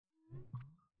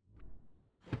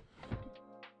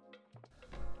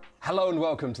Hello and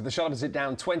welcome to the Shut Up and Sit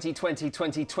Down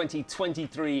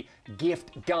 2020-2023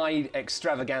 gift guide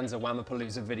extravaganza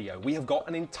Whammapalooza video. We have got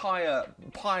an entire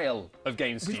pile of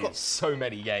games We've got so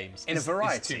many games. In a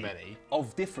variety too many.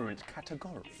 of different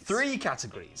categories. 3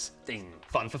 categories. Ding.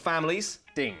 Fun for families.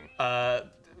 Ding.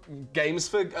 Games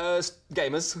for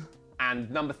gamers.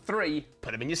 And number 3,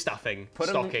 Put them in your stuffing.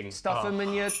 stuff them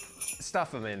in your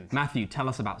stuff them in. Matthew, tell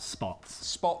us about Spots.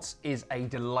 Spots is a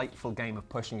delightful game of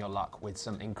pushing your luck with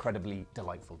some incredibly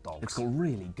delightful dogs. It's got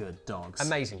really good dogs.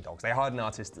 Amazing dogs. They hired an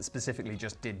artist that specifically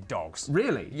just did dogs.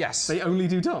 Really? Yes. They only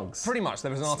do dogs? Pretty much. There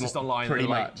was an artist online that pretty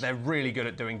were like, much. they're really good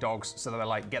at doing dogs, so they were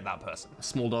like, get that person.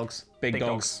 Small dogs, big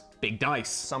dogs, big dice.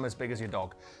 Some as big as your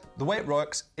dog. The way it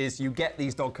works is you get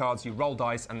these dog cards, you roll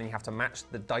dice, and then you have to match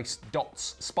the dice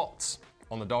dots, spots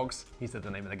on the dogs. He said the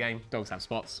name of the game. Dogs have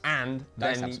spots. And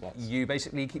Dice then have spots. you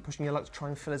basically keep pushing your luck to try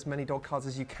and fill as many dog cards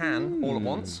as you can all at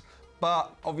once.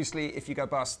 But obviously, if you go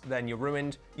bust, then you're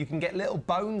ruined. You can get little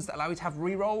bones that allow you to have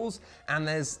re-rolls, and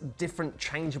there's different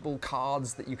changeable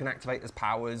cards that you can activate as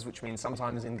powers, which means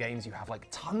sometimes in games you have like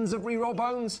tons of re-roll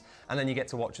bones, and then you get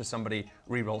to watch as somebody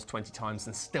re-rolls 20 times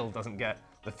and still doesn't get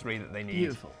the 3 that they need.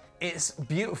 Beautiful. It's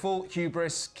beautiful,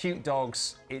 hubris, cute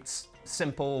dogs. It's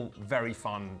simple, very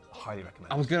fun, highly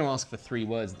recommended. I was going to ask for 3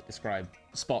 words that describe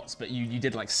Spots, but you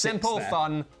did like 6 Simple, there.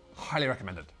 fun, highly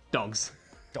recommended. Dogs.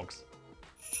 Dogs.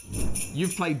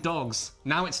 You've played dogs.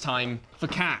 Now it's time for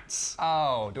cats.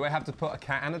 Oh, do I have to put a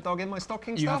cat and a dog in my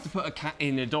stocking You stuff? have to put a cat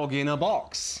in a dog in a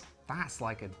box. That's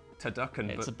like a turducken,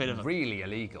 It's but a bit of a- really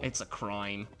illegal. It's a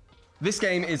crime. This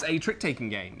game is a trick-taking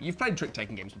game. You've played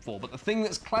trick-taking games before, but the thing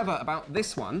that's clever about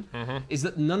this one is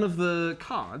that none of the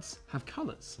cards have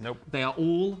colours. Nope. They are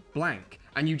all blank,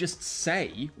 and you just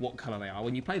say what colour they are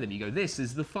when you play them. You go, this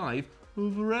is the 5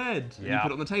 of red, and you Yeah.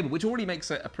 put it on the table, which already makes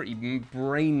it a pretty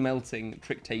brain-melting,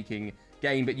 trick-taking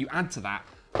game, but you add to that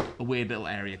a weird little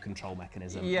area control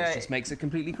mechanism, Yeah, which just makes it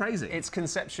completely crazy. It's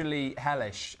conceptually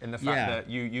hellish in the fact Yeah. that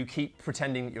you keep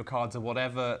pretending that your cards are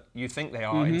whatever you think they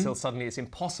are until suddenly it's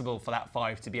impossible for that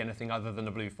 5 to be anything other than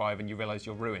a blue 5 and you realise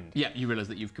you're ruined. Yeah, you realise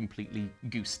that you've completely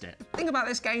goosed it. The thing about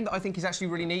this game that I think is actually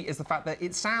really neat is the fact that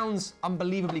it sounds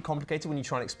unbelievably complicated when you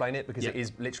try and explain it because it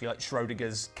is literally like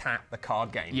Schrodinger's cat, the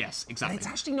card game. Yes, exactly. And it's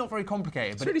actually not very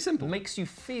complicated, but really simple. It makes you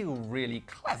feel really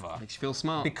clever. Makes you feel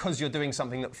smart. Because you're doing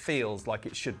something that feels like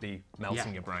it should be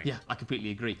melting your brain. Yeah, I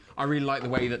completely agree. I really like the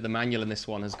way that the manual in this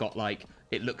one has got like,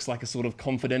 it looks like a sort of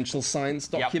confidential science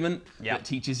document that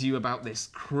teaches you about this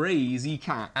crazy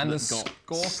cat And that the got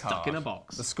scorecard, stuck in a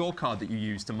box. The scorecard that you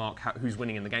use to mark who's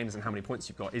winning in the games and how many points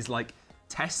you've got is like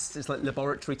tests, it's like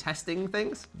laboratory testing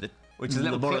things. Which is a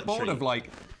little clipboard of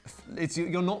like,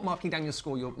 you're not marking down your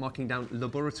score, you're marking down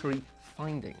laboratory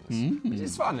findings. Which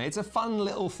is fun. It's a fun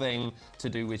little thing to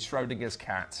do with Schrodinger's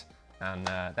cat. And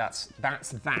that's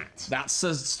that. That's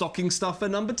a stocking stuffer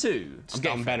number 2. I'm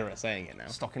getting better at saying it now.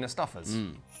 Stocking of stuffers.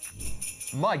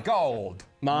 My gold.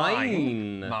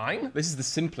 Mine. Mine? This is the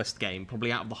simplest game,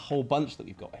 probably out of the whole bunch that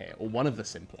we've got here, or one of the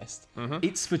simplest.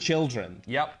 It's for children.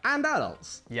 Yep. And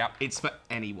adults. Yep. It's for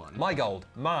anyone. My gold.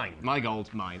 Mine. My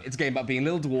gold, mine. It's a game about being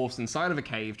little dwarfs inside of a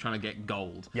cave trying to get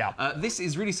gold. Yeah. This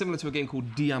is really similar to a game called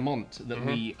Diamant that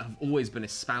we have always been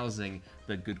espousing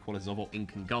the good qualities of, or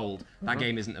Ink and Gold. That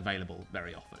game isn't available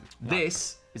very often.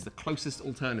 This is the closest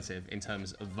alternative in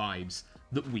terms of vibes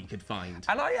that we could find.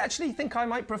 And I actually think I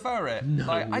might prefer it. No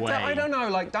way. I don't know,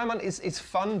 like Diamond is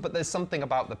fun, but there's something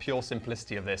about the pure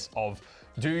simplicity of this of,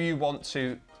 do you want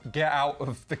to get out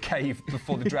of the cave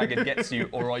before the dragon gets you,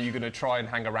 or are you going to try and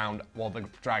hang around while the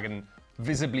dragon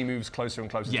visibly moves closer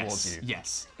and closer towards you?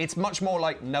 Yes. It's much more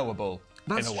like knowable.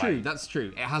 That's in a true, way. that's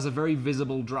true. It has a very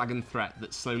visible dragon threat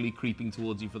that's slowly creeping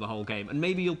towards you for the whole game, and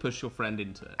maybe you'll push your friend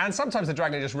into it. And sometimes the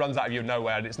dragon just runs out of you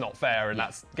nowhere and it's not fair, and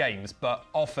that's games, but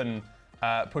often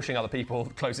pushing other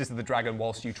people closest to the dragon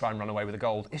whilst you try and run away with the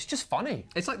gold, it's just funny.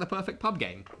 It's like the perfect pub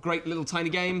game. Great little tiny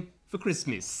game for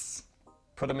Christmas.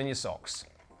 Put them in your socks.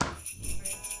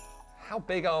 How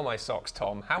big are my socks,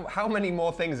 Tom? How many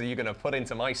more things are you going to put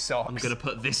into my socks? I'm going to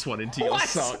put this one into your What?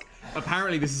 sock.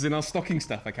 Apparently this is in our stocking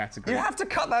stuffer category. You have to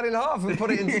cut that in half and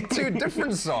put it into 2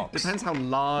 different socks. Depends how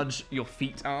large your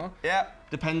feet are. Yeah.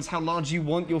 Depends how large you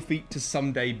want your feet to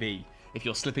someday be. If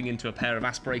you're slipping into a pair of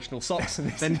aspirational socks,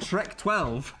 then Trek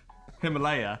 12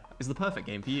 Himalaya is the perfect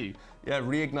game for you. Yeah,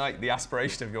 reignite the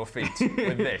aspiration of your feet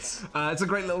with this. It's a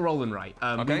great little roll and write.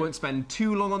 Okay. We won't spend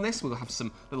too long on this. We'll have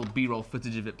some little B-roll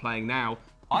footage of it playing now.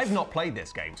 I've not played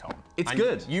this game, Tom. It's And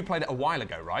good. You played it a while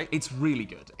ago, right? It's really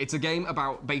good. It's a game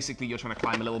about basically you're trying to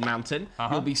climb a little mountain.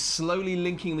 You'll be slowly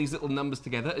linking these little numbers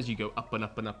together as you go up and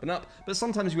up and up and up, but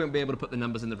sometimes you won't be able to put the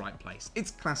numbers in the right place.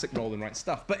 It's classic roll and write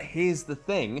stuff, but here's the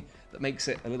thing that makes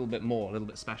it a little bit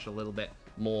special, a little bit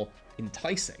more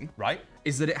enticing. Right.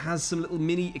 Is that it has some little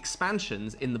mini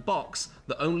expansions in the box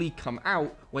that only come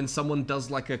out when someone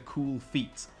does like a cool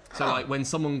feat. So like when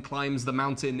someone climbs the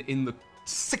mountain in the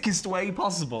sickest way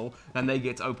possible, then they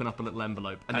get to open up a little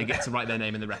envelope and they get to write their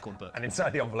name in the record book. And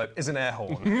inside the envelope is an air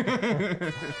horn.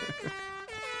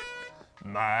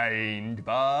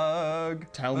 Mindbug.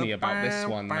 Tell me about this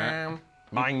one, Matt.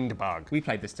 Mindbug. We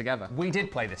played this together. We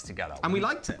did play this together. And we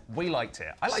liked it. We liked it.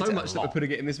 I liked So it much a that we're lot.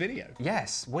 putting it in this video.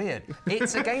 Yes, weird.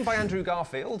 It's a game by Andrew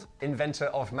Garfield, inventor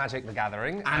of Magic the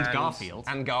Gathering. And Garfield.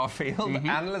 And Garfield, and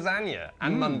Lasagna,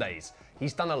 and Mondays.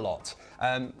 He's done a lot.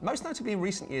 Most notably in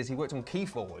recent years, he worked on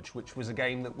Keyforge, which was a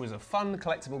game that was a fun,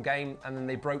 collectible game, and then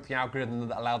they broke the algorithm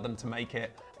that allowed them to make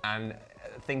it, and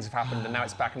things have happened, and now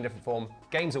it's back in different form.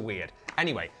 Games are weird.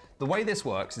 Anyway, the way this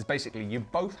works is basically you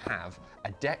both have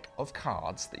a deck of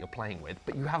cards that you're playing with,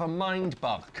 but you have a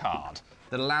Mindbug card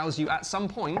that allows you at some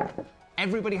point,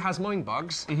 everybody has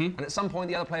Mindbugs, and at some point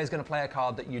the other player is going to play a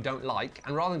card that you don't like,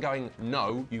 and rather than going,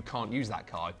 no, you can't use that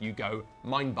card, you go,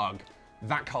 Mindbug,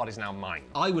 that card is now mine.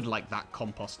 I would like that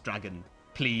compost dragon,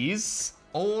 please.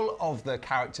 All of the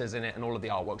characters in it and all of the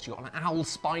artworks, you've got an owl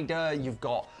spider, you've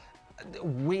got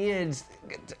weird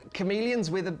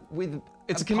chameleons with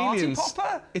It's a party chameleon.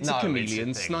 popper? It's No, a chameleon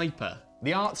a thing. sniper.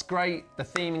 The art's great, the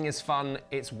theming is fun,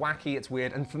 it's wacky, it's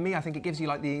weird, and for me, I think it gives you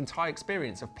like the entire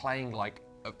experience of playing like,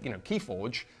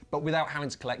 Keyforge, but without having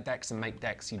to collect decks and make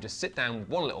decks. You just sit down with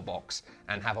one little box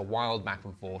and have a wild back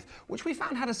and forth, which we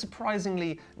found had a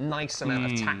surprisingly nice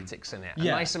amount of tactics in it. A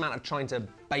Yeah. nice amount of trying to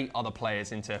bait other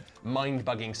players into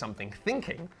mind-bugging something,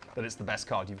 thinking that it's the best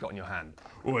card you've got in your hand,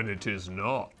 when it is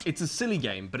not. It's a silly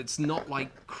game, but it's not like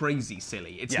crazy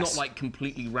silly. It's Yes. not like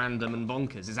completely random and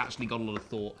bonkers. It's actually got a lot of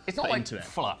thought It's not put like into it.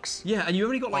 Flux. Yeah, and you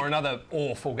only got like Or another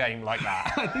awful game like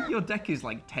that. I think your deck is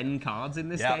like 10 cards in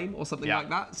this Yeah. game or something Yeah. like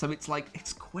that. So it's like,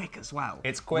 it's quick as well.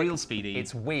 It's quick. Real speedy.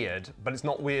 It's weird, but it's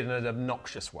not weird in an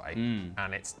obnoxious way.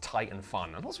 And it's tight and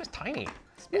fun. And also it's tiny.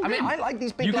 I mean, I like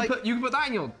these big, you like... can put that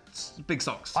in your big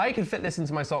socks. I can fit this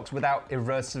into my socks without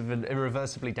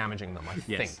irreversibly damaging them, I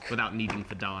Yes, think. without needing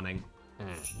for darning.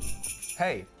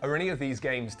 Hey, are any of these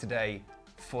games today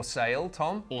for sale,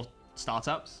 Tom? Or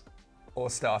startups. Or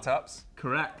startups?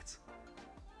 Correct.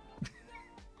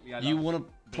 You want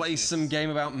to play some game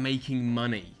about making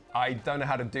money? I don't know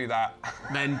how to do that.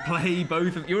 Then play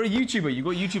both of... You're a YouTuber, you've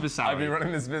got YouTuber salary. I've been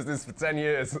running this business for 10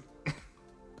 years.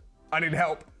 I need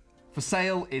help. For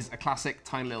Sale is a classic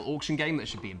tiny little auction game that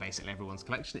should be in basically everyone's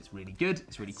collection. It's really good,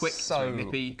 it's really quick, So it's really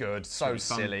nippy. good, it's so really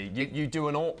fun. silly. You do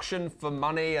an auction for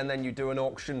money and then you do an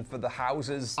auction for the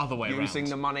houses Other way using around.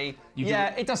 the money. You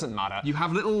Yeah, do- it doesn't matter. You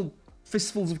have little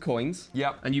fistfuls of coins,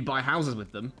 Yep. and you buy houses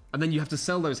with them, and then you have to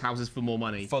sell those houses for more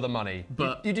money. For the money.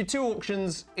 But- you do two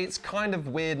auctions, it's kind of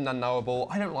weird and unknowable.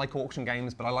 I don't like auction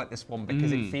games, but I like this one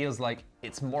because it feels like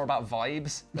it's more about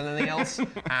vibes than anything else.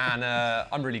 And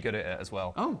I'm really good at it as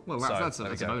well. Oh, well, So, that's there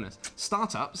we a go. bonus.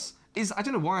 Startups is, I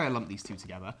don't know why I lumped these two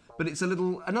together, but it's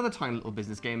another tiny little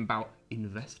business game about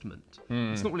investment.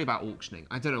 It's not really about auctioning.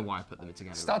 I don't know why I put them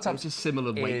together. Startups It's just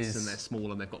similar weights is- and they're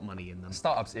small and they've got money in them.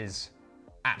 Startups is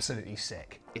absolutely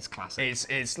sick. It's classic.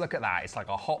 It's look at that. It's like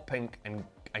a hot pink and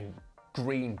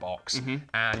green box, Mm-hmm.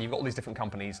 and you've got all these different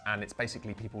companies, and it's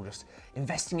basically people just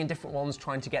investing in different ones,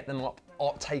 trying to get them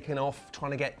taken off,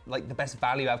 trying to get like the best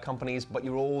value out of companies, but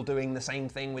you're all doing the same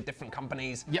thing with different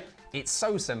companies. Yep. It's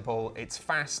so simple. It's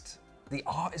fast. The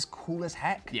art is cool as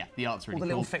heck. Yeah, the art's really All the cool.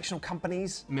 little fictional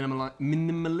companies.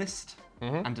 Minimalist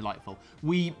and delightful.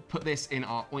 We put this in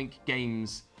our Oink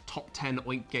Games top 10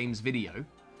 Oink Games video.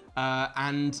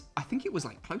 And I think it was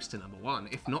like close to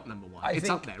 #1, if not #1. It's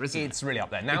think up there, isn't it? It's really up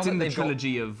there. Now It's that in the they've got-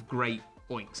 trilogy of great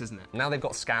Oinks, isn't it? Now they've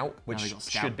got Scout, which they've got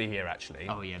Scout. should be here actually.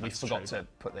 Oh, yeah, we that's forgot true. to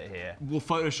put it here. We'll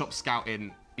Photoshop Scout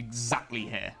in exactly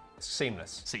here. It's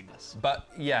seamless. Seamless. But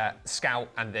yeah, Scout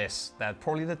and this, they're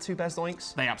probably the two best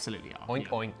oinks. They absolutely are. Oink, yeah.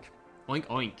 oink. Oink,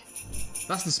 oink.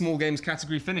 That's the small games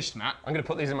category finished, Matt. I'm gonna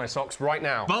put these in my socks right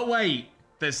now. But wait,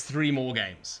 there's 3 more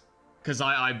games. Because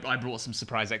I brought some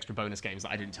surprise extra bonus games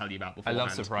that I didn't tell you about I beforehand.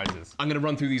 love surprises. I'm going to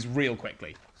run through these real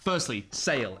quickly. Firstly,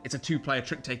 Sail. It's a 2-player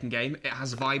trick-taking game. It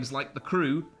has vibes like The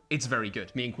Crew, It's very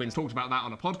good. Me and Quinn's talked about that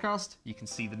on a podcast. You can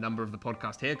see the number of the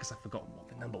podcast here because I've forgotten what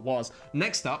the number was.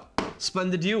 Next up,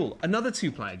 Splendor Duel, another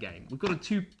 2-player game. We've got a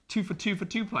two for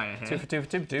two player here. 2 for 2 for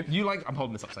 2 for 2. You like, I'm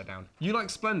holding this upside down. You like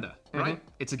Splendor, right?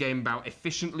 It's a game about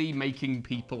efficiently making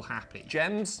people happy.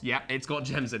 Gems? Yeah, it's got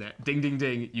gems in it. Ding, ding,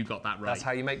 ding, you got that right. That's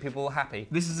how you make people happy.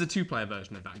 This is a 2-player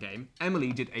version of that game.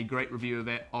 Emily did a great review of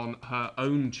it on her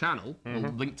own channel.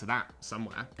 We'll link to that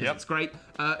somewhere, because it's great.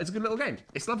 It's a good little game.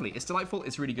 It's lovely, it's delightful,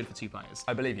 it's really good for 2 players.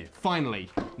 I believe you. Finally,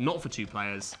 not for 2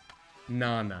 players,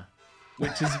 Nana.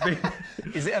 Which has been...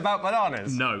 Is it about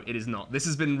bananas? No, it is not. This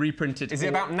has been reprinted... Is it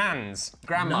about nans?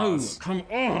 Grandmas? No, come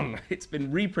on! It's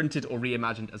been reprinted or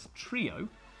reimagined as Trio.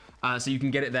 So you can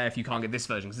get it there if you can't get this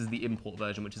version, because this is the import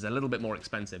version, which is a little bit more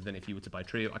expensive than if you were to buy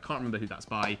Trio. I can't remember who that's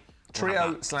by.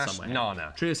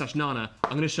 Trio/Nana. Trio/Nana. I'm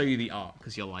going to show you the art,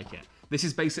 because you'll like it. This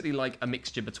is basically like a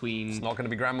mixture between... It's not going to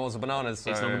be grandmas or bananas,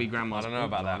 so... It's not going to be grandmas I don't know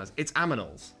about bananas. that. It's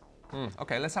aminals.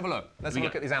 Okay, let's have a look. Let's have a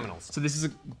look at these aminals. So this is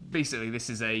basically this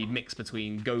is a mix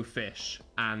between Go Fish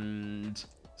and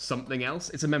something else.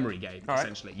 It's a memory game,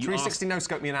 essentially. 360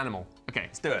 no-scope me an animal. Okay.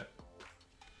 Let's do it.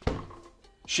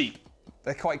 Sheep.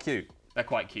 They're quite cute. They're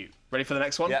quite cute. Ready for the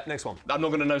next one? Yeah, next one. I'm not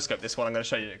going to no-scope this one. I'm going to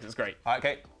show you it because it's great.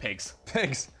 Okay. Pigs.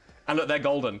 Pigs. And look, they're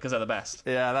golden because they're the best.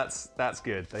 Yeah, that's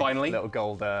good. Finally. Little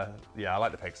gold, yeah, I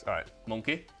like the pigs. All right.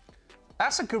 Monkey.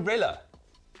 That's a gorilla.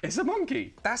 It's a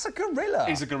monkey. That's a gorilla.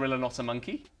 Is a gorilla not a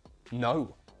monkey?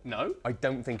 No. No? I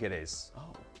don't think it is.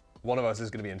 Oh. One of us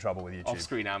is going to be in trouble with YouTube.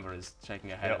 Off-screen Amber is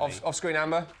shaking her head Yeah, at me. off-screen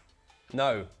Amber?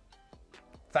 No.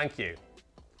 Thank you.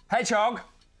 Hedgehog.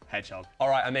 Hedgehog. All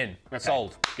right, I'm in. Okay.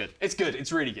 Sold. Good. It's good.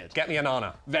 It's really good. Get me a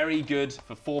nana. Very good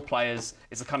for 4 players.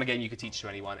 It's the kind of game you could teach to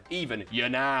anyone, even your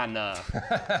nana.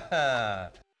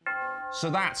 So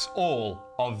that's all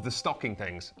of the stocking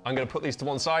things. I'm going to put these to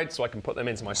one side so I can put them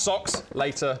into my socks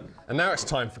later. And now it's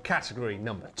time for category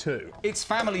number 2. It's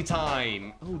family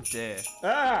time. Oh dear.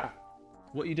 Ah!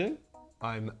 What are you doing?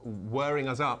 I'm whirring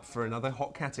us up for another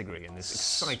hot category in this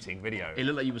exciting video. It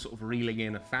looked like you were sort of reeling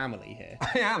in a family here.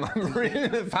 I am. I'm really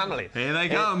in a family. Here they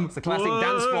come. It's the classic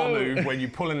dance floor move where you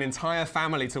pull an entire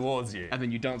family towards you. And then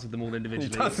you dance with them all individually.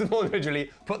 Dance them all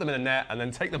individually, put them in a net, and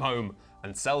then take them home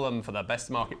and sell them for the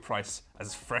best market price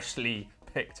as freshly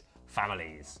picked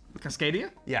families.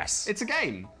 Cascadia? Yes. It's a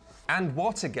game. And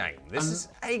what a game. This is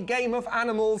a game of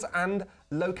animals and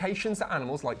locations that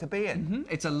animals like to be in.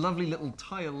 It's a lovely little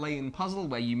tile laying puzzle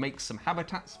where you make some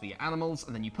habitats for your animals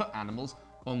and then you put animals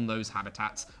on those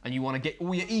habitats, and you want to get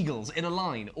all your eagles in a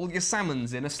line, all your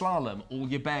salmons in a slalom, all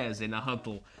your bears in a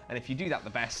huddle, and if you do that the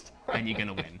best, then you're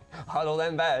gonna win. Huddle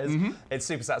them bears. It's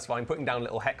super satisfying, putting down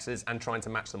little hexes and trying to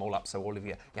match them all up so all of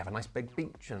you have a nice big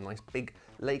beach and a nice big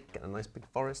lake and a nice big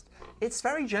forest. It's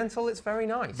very gentle, it's very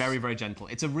nice. Very, very gentle.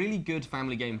 It's a really good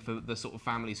family game for the sort of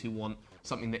families who want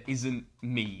something that isn't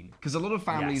mean. Because a lot of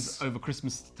families over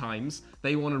Christmas times,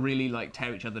 they want to really like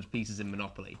tear each other to pieces in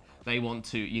Monopoly. They want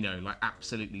to, you know, like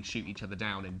absolutely shoot each other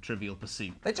down in Trivial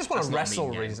Pursuit. They just want to wrestle,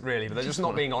 really, but they're just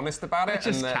not being honest about it.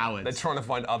 They're just cowards. They're trying to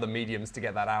find other mediums to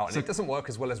get that out, and it doesn't work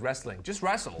as well as wrestling. Just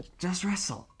wrestle. Just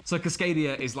wrestle. So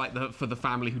Cascadia is like for the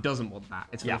family who doesn't want that.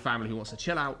 It's for the family who wants to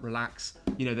chill out, relax.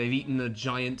 You know, they've eaten a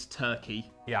giant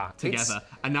turkey together,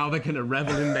 and now they're going to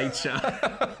revel in nature.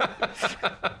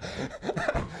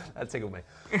 That tickled me.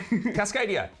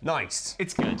 Cascadia, nice.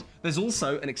 It's good. There's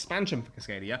also an expansion for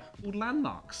Cascadia called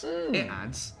Landmarks. It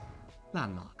adds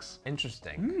landmarks.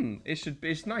 Interesting.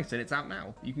 It's nice, and it's out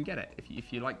now. You can get it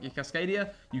if you like your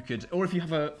Cascadia. You could, or if you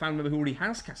have a family member who already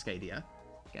has Cascadia,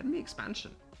 get them the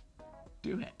expansion.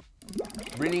 Do it.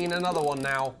 Reading in another one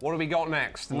now. What do we got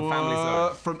next in the family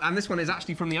zone? And this one is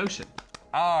actually from the ocean.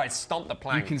 Ah, it's Stomp The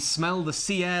Plank. You can smell the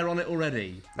sea air on it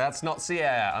already. That's not sea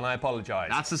air, and I apologise.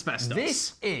 That's asbestos.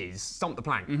 This is Stomp The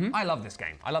Plank. I love this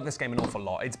game. I love this game an awful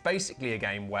lot. It's basically a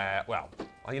game where, well,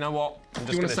 you know what? I'm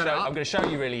going to show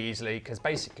you really easily, because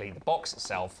basically the box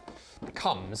itself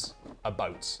becomes a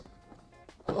boat.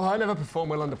 Oh, I never perform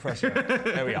well under pressure.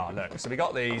 There we are, look. So we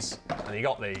got these, and you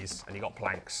got these, and you got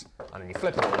planks, and then you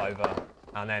flip it all over,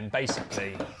 and then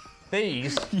basically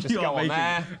these just go on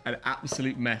there. An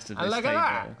absolute mess of this and look at table.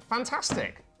 that,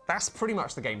 fantastic. That's pretty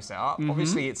much the game setup.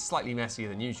 Obviously, it's slightly messier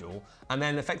than usual, and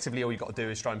then effectively all you've got to do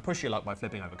is try and push your luck by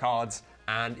flipping over cards,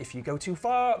 and if you go too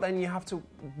far, then you have to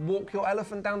walk your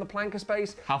elephant down the plank of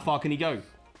space. How far can he go?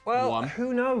 Well,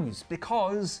 who knows?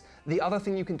 Because the other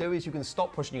thing you can do is you can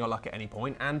stop pushing your luck at any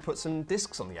point and put some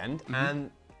discs on the end, and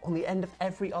on the end of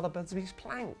every other of these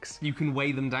planks. You can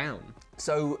weigh them down.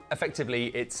 So effectively,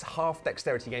 it's half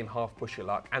dexterity game, half push your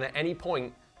luck, and at any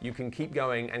point, you can keep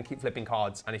going and keep flipping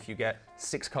cards, and if you get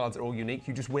 6 cards that are all unique,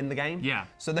 you just win the game. Yeah.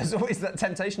 So there's always that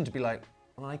temptation to be like,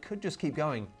 and I could just keep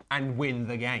going and win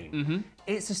the game.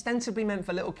 It's ostensibly meant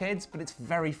for little kids, but it's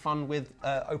very fun with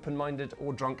open-minded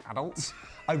or drunk adults.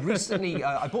 I recently,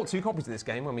 I bought 2 copies of this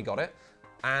game when we got it,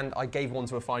 and I gave one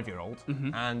to a 5-year-old.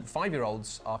 And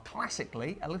 5-year-olds are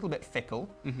classically a little bit fickle,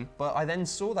 but I then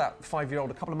saw that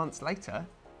 5-year-old a couple of months later,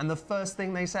 and the first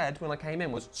thing they said when I came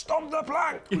in was, "Stomp the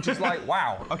plank!" Which is like,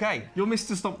 wow, okay. You're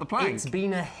Mr. Stomp the Plank. It's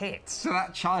been a hit. To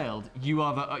that child, you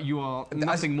are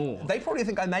nothing more. They probably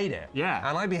think I made it. Yeah.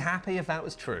 And I'd be happy if that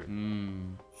was true.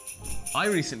 I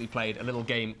recently played a little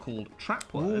game called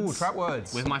Trapwords. Ooh,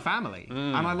 Trapwords. With my family,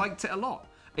 and I liked it a lot.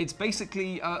 It's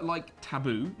basically like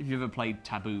Taboo, if you've ever played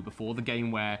Taboo before, the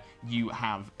game where you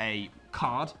have a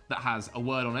card that has a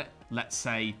word on it, let's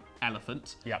say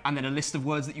elephant, and then a list of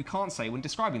words that you can't say when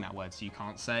describing that word. So you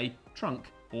can't say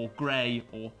trunk, or grey,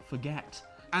 or forget.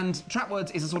 And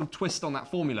Trapwords is a sort of twist on that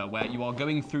formula where you are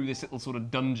going through this little sort of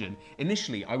dungeon.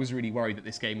 Initially, I was really worried that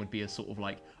this game would be a sort of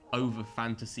like over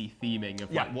fantasy theming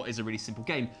of like what is a really simple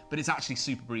game, but it's actually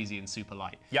super breezy and super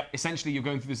light. Essentially, you're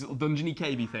going through this little dungeony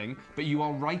cavey thing, but you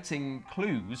are writing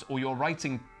clues, or you're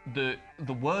writing the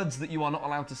words that you are not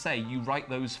allowed to say. You write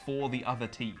those for the other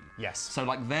team. So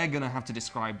like they're gonna have to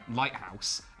describe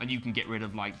lighthouse, and you can get rid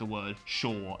of like the word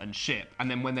shore and ship,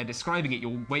 and then when they're describing it,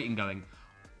 you're waiting, going,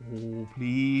 "Oh,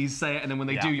 please say it," and then when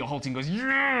they do, your whole team goes,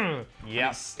 "Yeah!"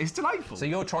 It's delightful. So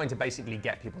you're trying to basically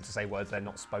get people to say words they're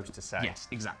not supposed to say. Yes,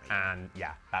 exactly. And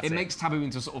yeah, that's it. Makes Taboo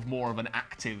into sort of more of an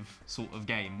active sort of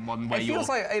game, one where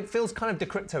it feels kind of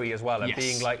decrypto-y as well, and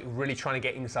being like really trying to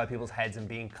get inside people's heads and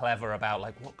being clever about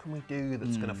like what can we do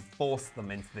that's going to force them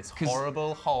into this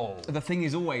horrible hole. The thing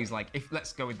is always like, if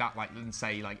let's go with that, like and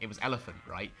say like it was elephant,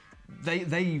 right?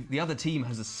 The other team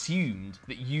has assumed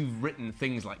that you've written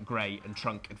things like grey and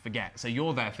trunk and forget. So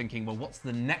you're there thinking, well, what's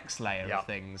the next layer of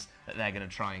things that they're going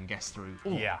to try and guess through?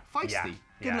 Ooh, feisty.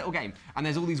 Good little game. And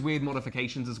there's all these weird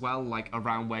modifications as well, like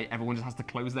around where everyone just has to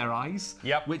close their eyes.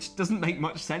 Which doesn't make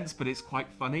much sense, but it's quite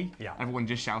funny. Everyone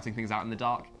just shouting things out in the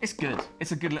dark. It's good.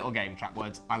 It's a good little game,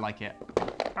 Trapwords. I like it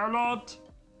a lot.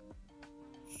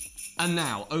 And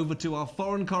now, over to our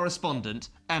foreign correspondent,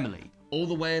 Emily. All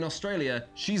the way in Australia,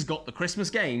 she's got the Christmas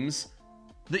games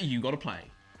that you gotta play.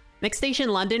 Next Station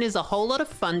London is a whole lot of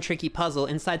fun, tricky puzzle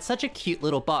inside such a cute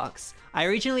little box. I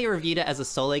originally reviewed it as a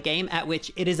solo game, at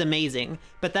which it is amazing,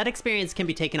 but that experience can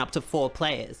be taken up to 4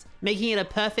 players, making it a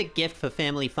perfect gift for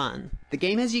family fun. The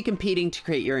game has you competing to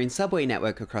create your own subway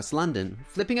network across London,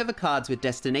 flipping over cards with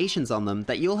destinations on them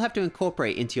that you'll have to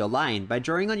incorporate into your line by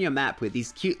drawing on your map with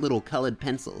these cute little coloured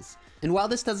pencils. And while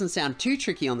this doesn't sound too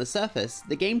tricky on the surface,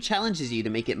 the game challenges you to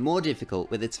make it more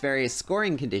difficult with its various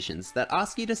scoring conditions that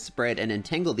ask you to spread and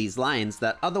entangle these lines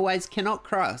that otherwise cannot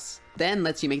cross. Then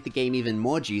lets you make the game even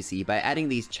more juicy by adding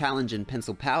these challenge and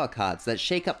pencil power cards that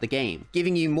shake up the game,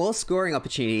 giving you more scoring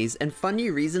opportunities and fun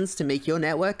new reasons to make your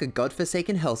network a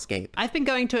godforsaken hellscape. I've been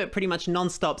going to it pretty much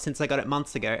non-stop since I got it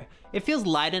months ago. It feels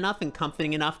light enough and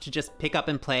comforting enough to just pick up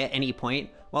and play at any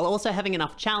point, while also having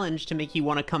enough challenge to make you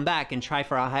want to come back and try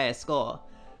for a higher score.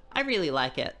 I really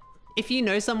like it. If you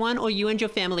know someone or you and your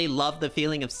family love the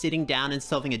feeling of sitting down and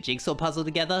solving a jigsaw puzzle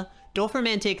together,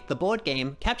 Dorfromantik, the board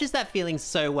game, captures that feeling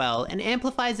so well and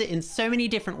amplifies it in so many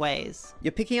different ways.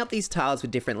 You're picking up these tiles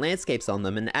with different landscapes on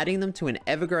them and adding them to an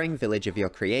ever-growing village of your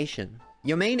creation.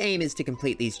 Your main aim is to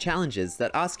complete these challenges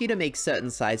that ask you to make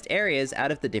certain sized areas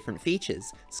out of the different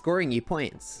features, scoring you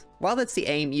points. While that's the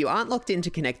aim, you aren't locked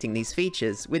into connecting these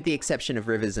features, with the exception of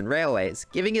rivers and railways,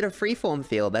 giving it a freeform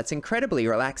feel that's incredibly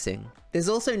relaxing. There's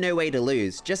also no way to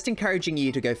lose, just encouraging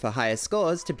you to go for higher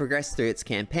scores to progress through its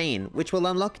campaign, which will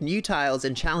unlock new tiles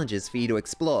and challenges for you to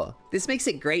explore. This makes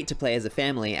it great to play as a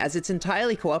family, as it's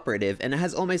entirely cooperative and it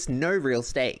has almost no real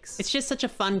stakes. It's just such a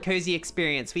fun, cozy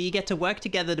experience where you get to work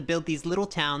together to build these little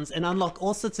towns and unlock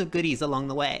all sorts of goodies along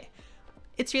the way.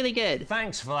 It's really good.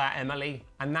 Thanks for that, Emily.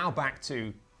 And now back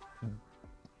to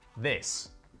this.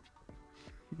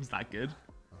 Was that good?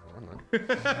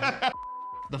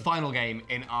 The final game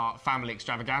in our family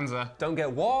extravaganza. Don't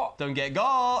get what? Don't get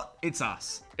got. It's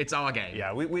us. It's our game.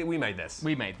 Yeah, we made this.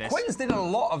 We made this. Quentin's did a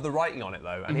lot of the writing on it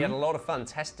though, and he had a lot of fun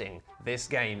testing this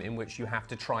game in which you have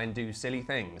to try and do silly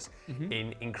things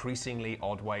in increasingly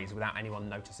odd ways without anyone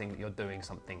noticing that you're doing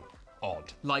something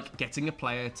odd. Like getting a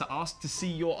player to ask to see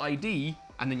your ID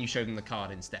and then you show them the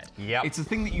card instead. Yep. It's a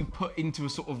thing that you put into a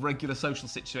sort of regular social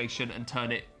situation and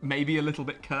turn it maybe a little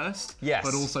bit cursed, Yes.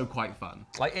 but also quite fun.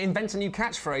 Like, invent a new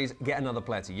catchphrase, get another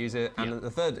player to use it. And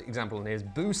the third example in here is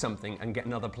boo something and get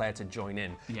another player to join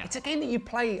in. Yeah. It's a game that you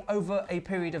play over a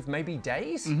period of maybe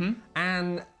days,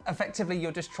 and effectively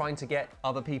you're just trying to get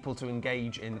other people to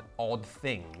engage in odd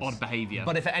things. Odd behaviour.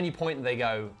 But if at any point they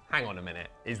go, hang on a minute,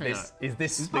 is this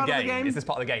the part of the game? game? Is this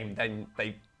part of the game? Then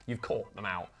you've caught them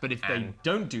out. But if they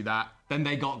don't do that, then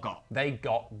they got. They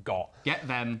got. Get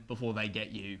them before they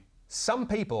get you. Some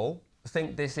people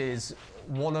think this is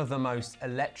one of the most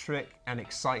electric and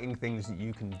exciting things that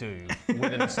you can do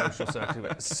within a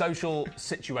social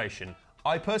situation.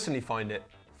 I personally find it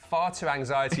far too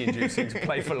anxiety-inducing to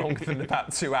play for longer than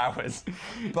about 2 hours.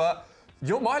 But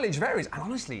your mileage varies, and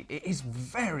honestly, it is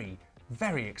very,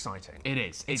 very exciting. It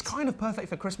is. It's kind of perfect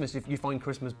for Christmas if you find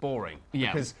Christmas boring.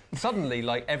 Yeah. Because suddenly,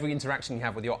 like, every interaction you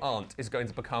have with your aunt is going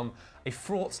to become a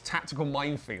fraught tactical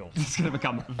minefield. It's going to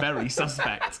become very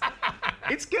suspect.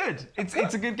 It's good.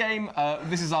 It's a good game.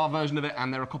 This is our version of it,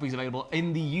 and there are copies available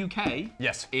in the UK.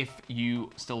 Yes. If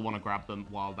you still want to grab them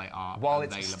while they are While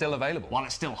available. it's still available. While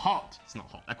it's still hot. It's not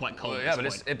hot. They're quite cold. Yeah, but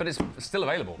it's still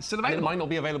available. It's still And available. it might not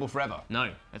be available forever.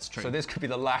 No, that's true. So this could be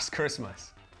the last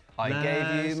Christmas. I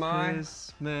gave you my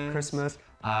Christmas.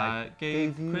 I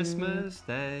gave you Christmas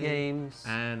Day games.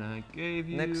 and I gave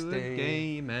you Next a day,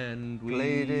 game and we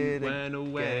played it went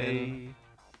away. again.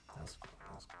 That's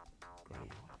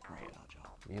great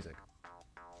music.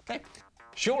 Okay.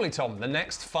 Surely, Tom, the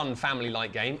next fun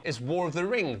family-like game is War of the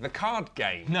Ring, the card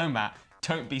game. No, Matt,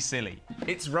 don't be silly.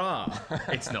 It's Ra.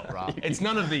 It's not Ra. It's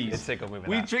none of these. It's tickled me with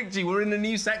We that. tricked you. We're in a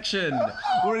new section.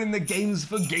 We're in the Games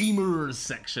for Gamers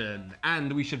section.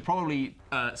 And we should probably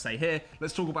say here,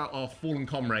 let's talk about our fallen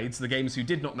comrades, the games who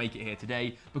did not make it here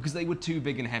today because they were too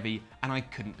big and heavy and I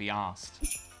couldn't be asked.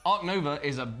 Ark Nova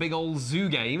is a big old zoo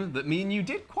game that me and you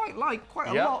did quite like quite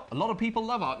a lot. A lot of people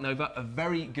love Ark Nova. A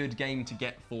very good game to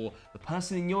get for the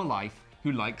person in your life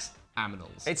who likes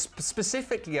aminals. It's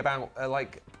specifically about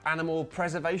like animal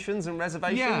preservations and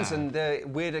reservations and the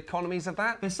weird economies of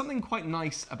that. There's something quite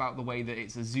nice about the way that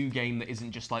it's a zoo game that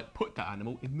isn't just like put that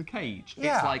animal in the cage.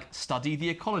 Yeah. It's like study the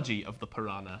ecology of the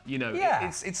piranha. You know, Yeah.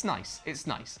 it's nice. It's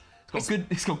nice.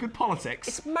 It's got good politics.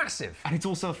 It's massive. And it's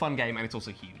also a fun game, and it's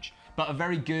also huge. But a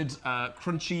very good,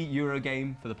 crunchy Euro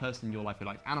game for the person in your life who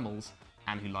likes animals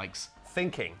and who likes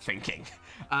Thinking.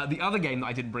 The other game that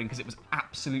I didn't bring because it was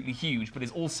absolutely huge, but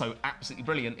is also absolutely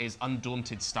brilliant, is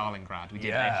Undaunted Stalingrad. We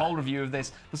did a whole review of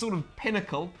this, the sort of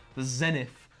pinnacle, the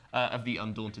zenith of the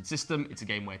Undaunted system. It's a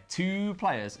game where 2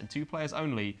 players, and 2 players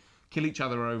only, kill each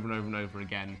other over and over and over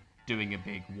again, doing a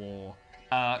big war.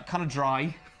 Kind of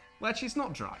dry. Well, actually, it's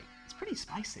not dry. It's pretty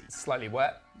spicy. Slightly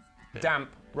wet. Damp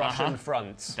Russian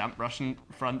fronts. Damp Russian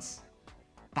fronts.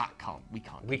 We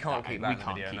can't keep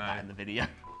that in the video.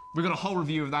 We've got a whole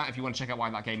review of that if you want to check out why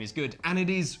that game is good, and it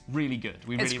is really good.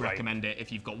 We really recommend it if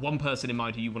you've got one person in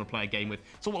mind who you want to play a game with.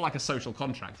 It's sort of like a social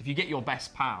contract. If you get your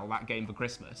best pal that game for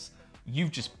Christmas,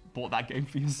 you've just bought that game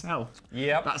for yourself.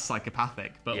 Yep. That's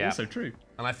psychopathic, but also true.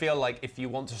 And I feel like if you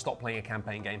want to stop playing a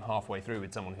campaign game halfway through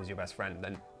with someone who's your best friend,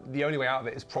 then the only way out of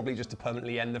it is probably just to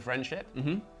permanently end the friendship.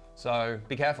 So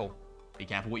be careful. Be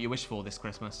careful what you wish for this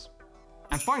Christmas.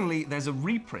 And finally, there's a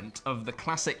reprint of the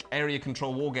classic area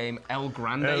control war game El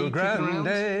Grande. El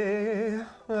Grande.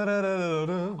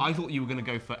 I thought you were going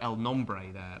to go for El Nombre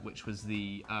there, which was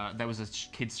there was a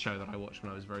kids show that I watched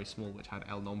when I was very small, which had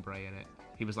El Nombre in it.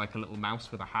 He was like a little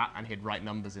mouse with a hat, and he'd write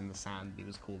numbers in the sand. He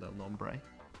was called El Nombre.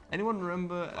 Anyone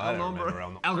remember El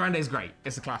Nombre? El Grande is great.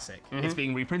 It's a classic. It's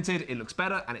being reprinted. It looks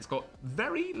better, and it's got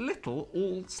very little,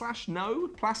 all/no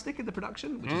plastic in the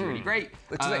production, which is really great.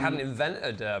 Looks like they hadn't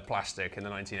invented plastic in the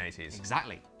 1980s.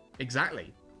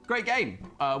 Exactly. Great game.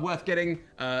 Worth getting.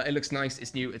 It looks nice.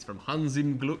 It's new. It's from Hans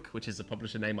im Glück, which is a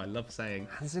publisher name I love saying.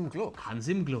 Hans im Glück. Hans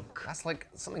im Glück. That's like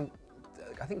something.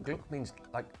 I think Glück means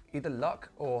like either luck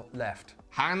or left.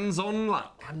 Hands on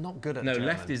luck. I'm not good at No, German.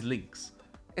 left is links.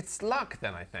 It's luck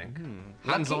then, I think.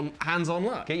 Hands on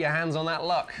luck. Get your hands on that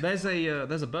luck. There's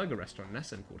a burger restaurant in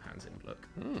Essen called Hans im Glück.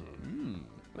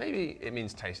 Maybe it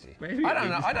means tasty. Maybe I don't it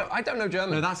know. means I don't know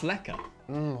German. No, that's lecker.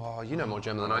 Oh, you know more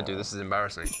German than I do. This is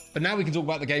embarrassing. But now we can talk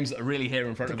about the games that are really here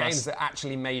in front of Games us. that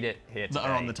actually made it here today. That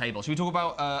are on the table. Should we talk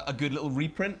about a good little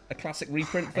reprint, a classic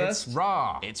reprint first? It's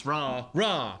Ra. It's Ra.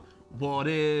 Ra. What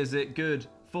is it good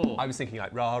 4. I was thinking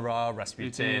like Ra Ra,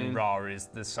 Rasputin. Ra is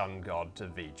the sun god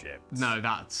of Egypt. No,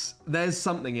 there's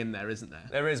something in there, isn't there?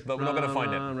 There is, but we're not going to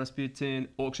find it. Rasputin,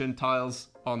 auction tiles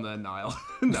on the Nile.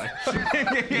 No.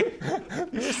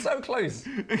 You're so close.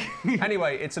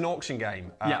 Anyway, it's an auction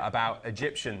game about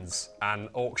Egyptians and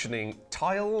auctioning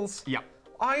tiles. Yeah.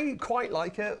 I quite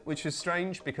like it, which is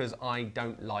strange because I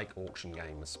don't like auction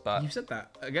games, but You've said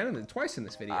that again and twice in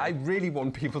this video. I really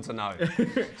want people to know.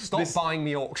 Stop buying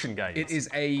me auction games. It's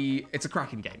a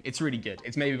cracking game. It's really good.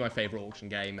 It's maybe my favourite auction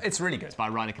game. It's really good. It's by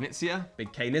Rainer Knizia,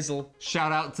 Big K Nizzle.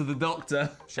 Shout out to the Doctor.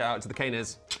 Shout out to the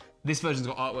Kniz. This version's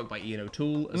got artwork by Ian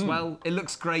O'Toole as well. It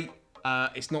looks great.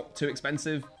 It's not too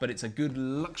expensive, but it's a good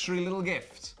luxury little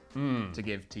gift to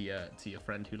give to your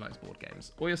friend who likes board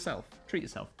games. Or yourself. Treat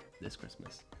yourself this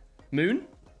Christmas. Moon?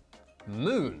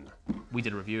 Moon. We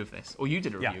did a review of this, or you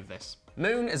did a review of this.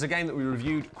 Moon is a game that we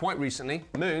reviewed quite recently.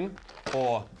 Moon,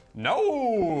 or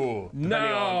No!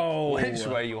 Depending on which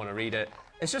way you want to read it.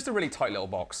 It's just a really tight little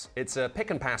box. It's a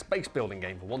pick and pass base building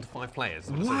game for 1 to 5 players.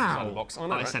 Wow! Box. Oh,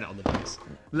 no, I said it on the box.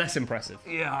 Less impressive.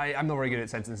 Yeah, I'm not very good at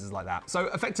sentences like that. So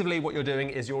effectively what you're doing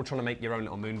is you're trying to make your own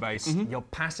little moon base. You're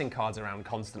passing cards around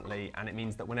constantly, and it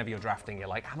means that whenever you're drafting, you're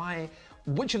like,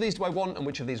 which of these do I want and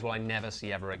which of these will I never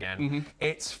see ever again?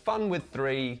 It's fun with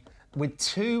 3. With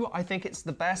 2, I think it's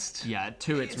the best. Yeah,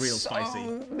 2, it's real spicy.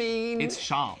 So mean. It's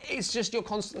sharp. It's just you're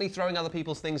constantly throwing other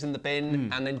people's things in the bin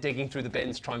and then digging through the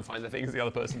bins to try and find the things the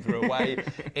other person threw away.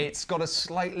 It's got a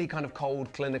slightly kind of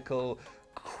cold, clinical,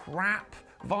 crap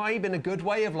vibe in a good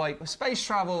way of like space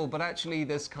travel, but actually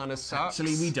this kind of sucks.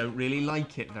 Actually, we don't really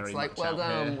like it very much. It's like, well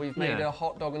done, here. we've made a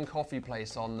hot dog and coffee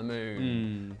place on the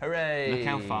moon. Hooray! Look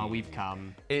how far we've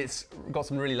come. It's got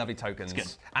some really lovely tokens. It's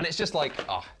good. And it's just like,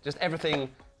 just everything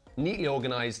neatly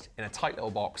organised in a tight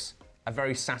little box. A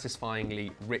very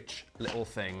satisfyingly rich little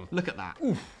thing. Look at that.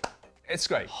 Oof. It's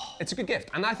great. It's a good gift.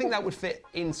 And I think that would fit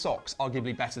in socks,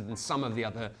 arguably better than some of the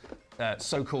other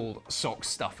so-called sock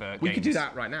stuffer games. We could do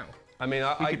that right now. I mean,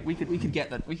 we could get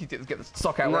the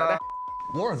sock out right now.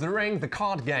 War of the Ring, the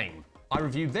card game. I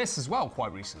reviewed this as well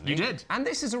quite recently. You did? And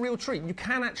this is a real treat. You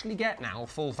can actually get now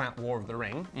full fat War of the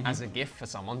Ring as a gift for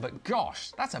someone, but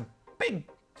gosh, that's a big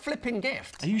flipping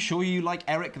gift. Are you sure you like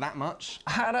Eric that much?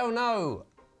 I don't know.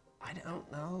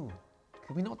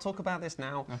 Can we not talk about this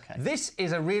now? Okay. This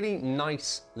is a really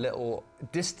nice little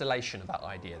distillation of that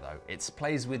idea though. It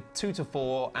plays with 2 to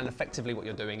 4, and effectively what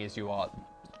you're doing is you are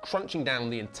crunching down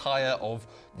the entire of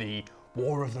the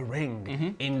War of the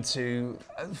Ring into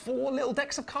 4 little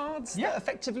decks of cards that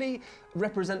effectively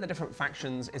represent the different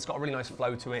factions. It's got a really nice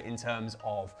flow to it in terms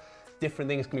of different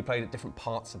things can be played at different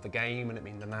parts of the game, and I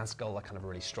mean the Nazgul are kind of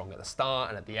really strong at the start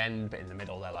and at the end, but in the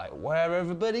middle they're like, where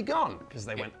everybody gone? Because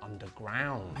they went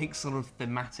underground. Makes sort of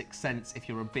thematic sense if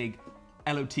you're a big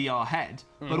LOTR head,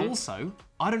 but also,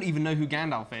 I don't even know who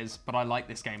Gandalf is, but I like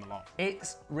this game a lot.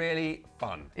 It's really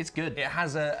fun. It's good. It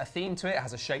has a theme to it, it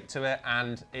has a shape to it,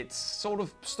 and it's sort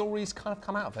of stories kind of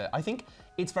come out of it. I think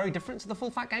it's very different to the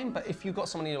full fat game, but if you've got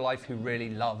someone in your life who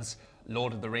really loves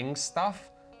Lord of the Rings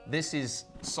stuff, this is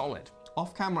solid.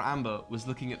 Off-camera Amber was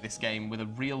looking at this game with a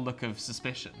real look of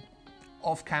suspicion.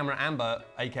 Off-camera Amber,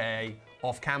 aka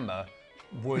off-camera,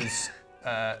 was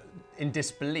in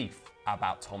disbelief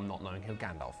about Tom not knowing who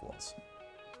Gandalf was.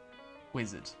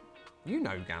 Wizard. You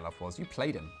know who Gandalf was, you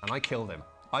played him, and I killed him.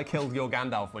 I killed your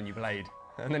Gandalf when you played,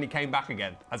 and then he came back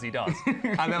again, as he does.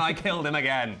 And then I killed him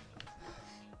again.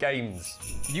 Games.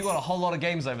 You got a whole lot of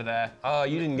games over there. Oh,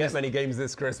 you didn't get many games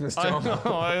this Christmas, Tom.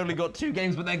 I only got 2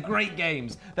 games, but they're great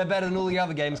games. They're better than all the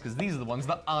other games because these are the ones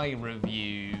that I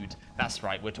reviewed. That's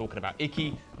right, we're talking about Icky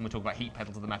and we're talking about Heat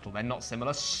Pedal to the Metal. They're not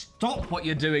similar. Stop what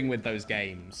you're doing with those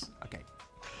games. Okay.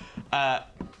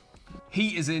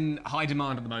 Heat is in high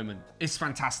demand at the moment. It's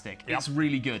fantastic. Yep. It's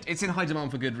really good. It's in high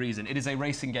demand for good reason. It is a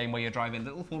racing game where you're driving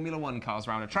little Formula 1 cars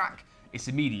around a track. It's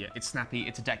immediate, it's snappy,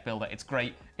 it's a deck builder, it's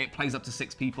great. It plays up to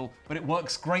 6 people, but it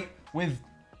works great with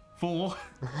 4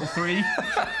 or 3.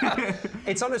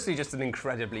 It's honestly just an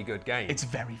incredibly good game. It's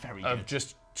very, very good. Of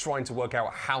just trying to work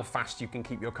out how fast you can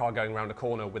keep your car going around a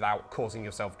corner without causing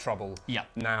yourself trouble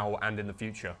now and in the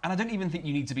future. And I don't even think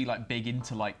you need to be like big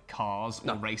into like cars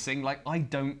or racing. Like I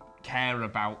don't care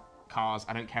about cars,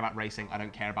 I don't care about racing, I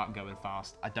don't care about going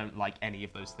fast. I don't like any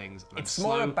of those things. It's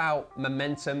more about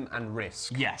momentum and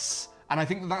risk. Yes. And I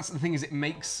think that's the thing is it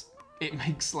makes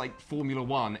like Formula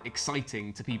 1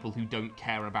 exciting to people who don't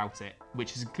care about it,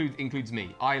 which includes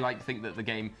me. I think that the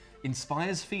game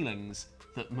inspires feelings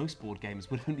that most board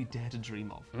games would only dare to dream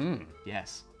of.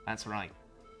 Yes, that's right.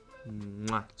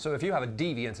 So if you have a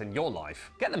deviant in your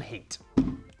life, get them Heat.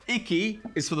 Icky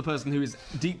is for the person who is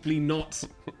deeply not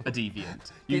a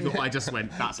deviant. You thought I just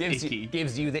went, that's icky.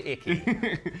 Gives you the icky.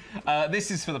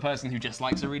 This is for the person who just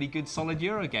likes a really good solid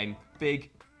Euro game. Big,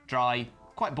 dry,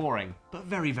 quite boring, but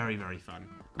very, very, very fun.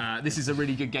 This is a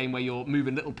really good game where you're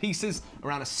moving little pieces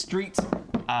around a street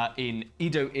in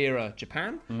Edo-era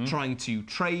Japan, trying to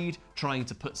trade, trying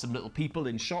to put some little people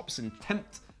in shops and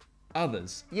tempt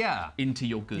others into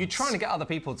your goods. You're trying to get other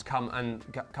people to come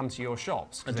to your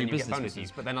shops because then you get business with bonuses,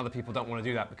 you. but then other people don't want to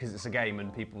do that because it's a game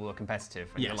and people are competitive.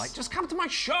 And you're Yes. like, just come to my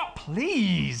shop!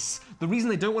 Please! The reason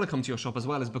they don't want to come to your shop as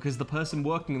well is because the person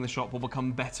working in the shop will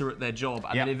become better at their job,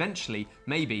 and then eventually,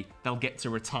 maybe, they'll get to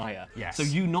retire. Yes. So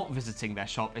you not visiting their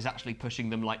shop is actually pushing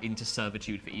them like into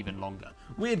servitude for even longer.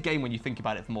 Weird game when you think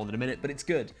about it for more than a minute, but it's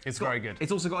good. It's very good.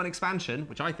 It's also got an expansion,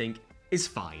 which I think is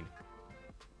fine.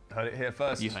 Heard it here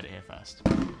first. You heard it here first.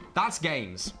 That's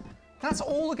games. That's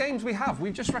all the games we have.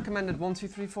 We've just recommended 1, 2,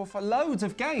 3, 4, 5, loads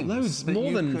of games. Loads, that more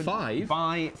you than could 5.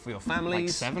 Buy for your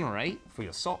families. Like 7 or 8. For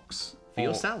your socks. For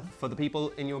yourself. For the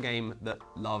people in your game that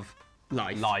love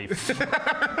Life.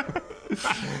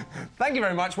 Thank you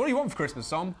very much. What do you want for Christmas,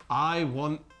 Tom? I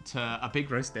want a big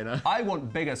roast dinner. I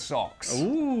want bigger socks.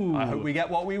 Ooh. I hope we get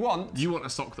what we want. You want a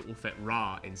sock that will fit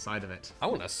Ra inside of it. I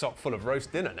want a sock full of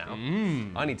roast dinner now.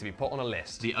 I need to be put on a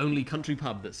list. The only country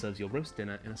pub that serves your roast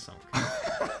dinner in a sock.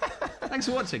 Thanks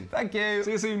for watching. Thank you.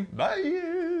 See you soon.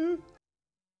 Bye.